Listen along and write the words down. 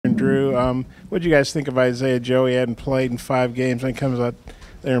Dru. What do you guys think of Isaiah Joe? He hadn't played in 5 games, and he comes out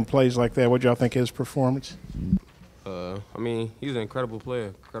there and plays like that. What do y'all think of his performance? I mean, he's an incredible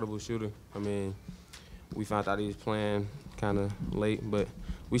player, incredible shooter. I mean, we found out he was playing kind of late, but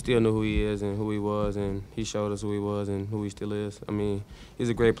we still knew who he is and who he was, and he showed us who he was and who he still is. I mean, he's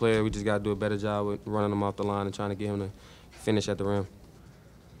a great player. We just got to do a better job with running him off the line and trying to get him to finish at the rim.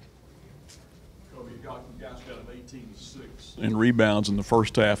 You guys got an 18-6 in rebounds in the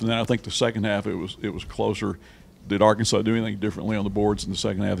first half, and then I think the second half it was closer. Did Arkansas do anything differently on the boards in the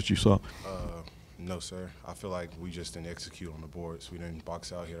second half that you saw? No, sir. I feel like we just didn't execute on the boards. We didn't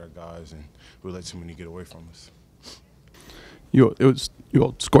box out, hit our guys, and we let too many get away from us. You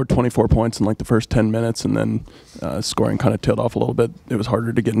all scored 24 points in like the first 10 minutes, and then scoring kind of tailed off a little bit. It was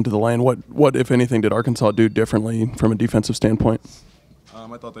harder to get into the lane. What if anything, did Arkansas do differently from a defensive standpoint?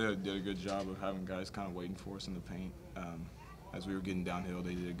 I thought they did a good job of having guys kind of waiting for us in the paint. As we were getting downhill,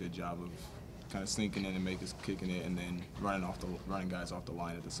 they did a good job of kind of sneaking in and make us kicking it, and then running guys off the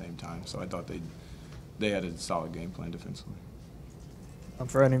line at the same time. So I thought they had a solid game plan defensively.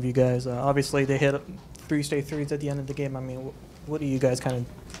 For any of you guys, obviously they hit 3 straight threes at the end of the game. I mean, what do you guys kind of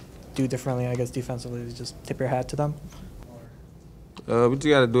do differently, I guess, defensively? Just tip your hat to them? We just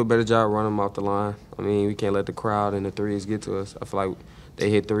got to do a better job running them off the line. I mean, we can't let the crowd and the threes get to us. I feel like they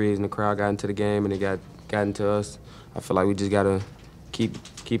hit threes and the crowd got into the game and they got into us. I feel like we just got to keep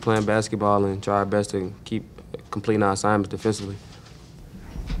playing basketball and try our best to keep completing our assignments defensively.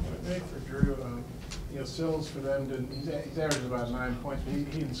 Maybe for Dru, Sills for them he's averaged about 9 points, but he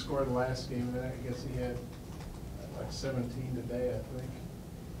didn't score the last game, and I guess he had like 17 today, I think.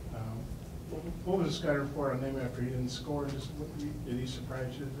 What was the scouting report on him after he didn't score? Did he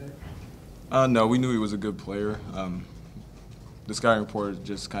surprise you today? No, we knew he was a good player. The scouting report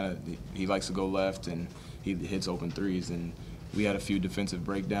just kind of, he likes to go left and he hits open threes, and we had a few defensive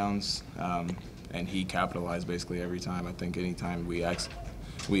breakdowns, and he capitalized basically every time. I think any time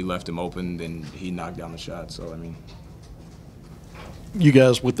we left him open, then he knocked down the shot. So, I mean. You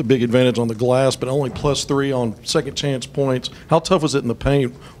guys with the big advantage on the glass, but only +3 on second chance points. How tough was it in the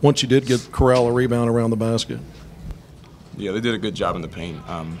paint once you did corral a rebound around the basket? Yeah, they did a good job in the paint.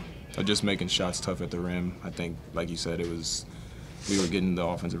 Of just making shots tough at the rim. I think, like you said, we were getting the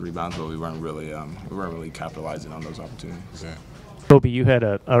offensive rebounds, but we weren't really capitalizing on those opportunities. Yeah. Kobe, you had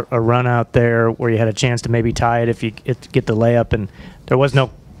a run out there where you had a chance to maybe tie it if you get the layup, and there was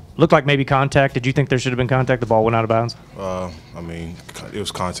looked like maybe contact. Did you think there should have been contact? The ball went out of bounds? I mean, it was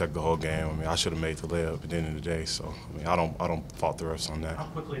contact the whole game. I mean, I should have made the layup at the end of the day. So, I mean, I don't fault the refs on that. How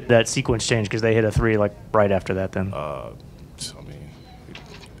quickly did that sequence change? Because they hit a 3 like right after that. Then. I mean,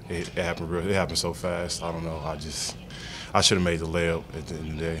 it happened. It happened so fast. I don't know. I should have made the layup at the end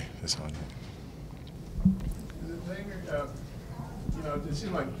of the day. That's on it. It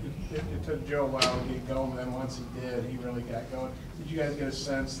seemed like it took Joe a while to get going, and then once he did, he really got going. Did you guys get a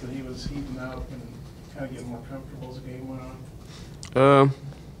sense that he was heating up and kind of getting more comfortable as the game went on?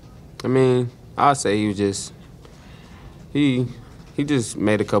 I mean, I'd say he was just he just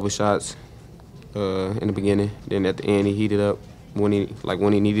made a couple shots in the beginning. Then at the end, he heated up when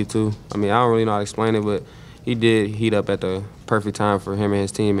he needed to. I mean, I don't really know how to explain it, but he did heat up at the perfect time for him and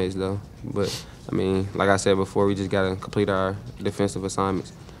his teammates, though. But I mean, like I said before, we just got to complete our defensive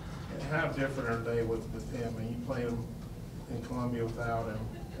assignments. And how different are they with him? I mean, you played him in Columbia without him,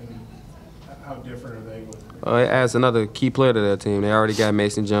 and how different are they with him? It adds another key player to their team. They already got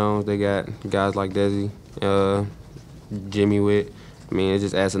Mason Jones. They got guys like Desi, Jimmy Witt. I mean, it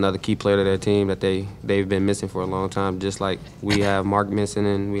just adds another key player to their team that they've been missing for a long time. Just like we have Mark missing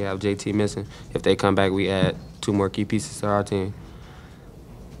and we have JT missing. If they come back, we add 2 more key pieces to our team.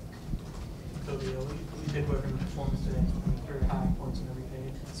 You did work in the performance today, very high points and everything.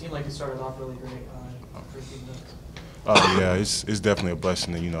 It seemed like you started off really great first few minutes. Yeah, it's definitely a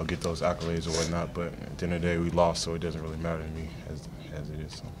blessing to get those accolades or whatnot. But at the end of the day, we lost, so it doesn't really matter to me as it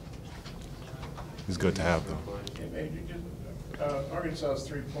is. So it's good to have them. Arkansas's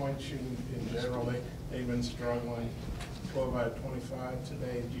 3-point shooting in general, they've been struggling. 12 out of 25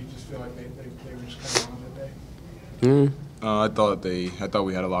 today. Do you just feel like they were just kind of on today? I thought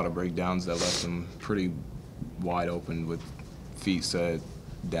we had a lot of breakdowns that left them pretty wide open with feet set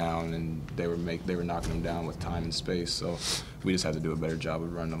down, and they were knocking them down with time and space. So we just had to do a better job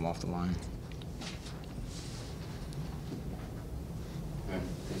of running them off the line.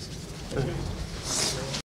 Good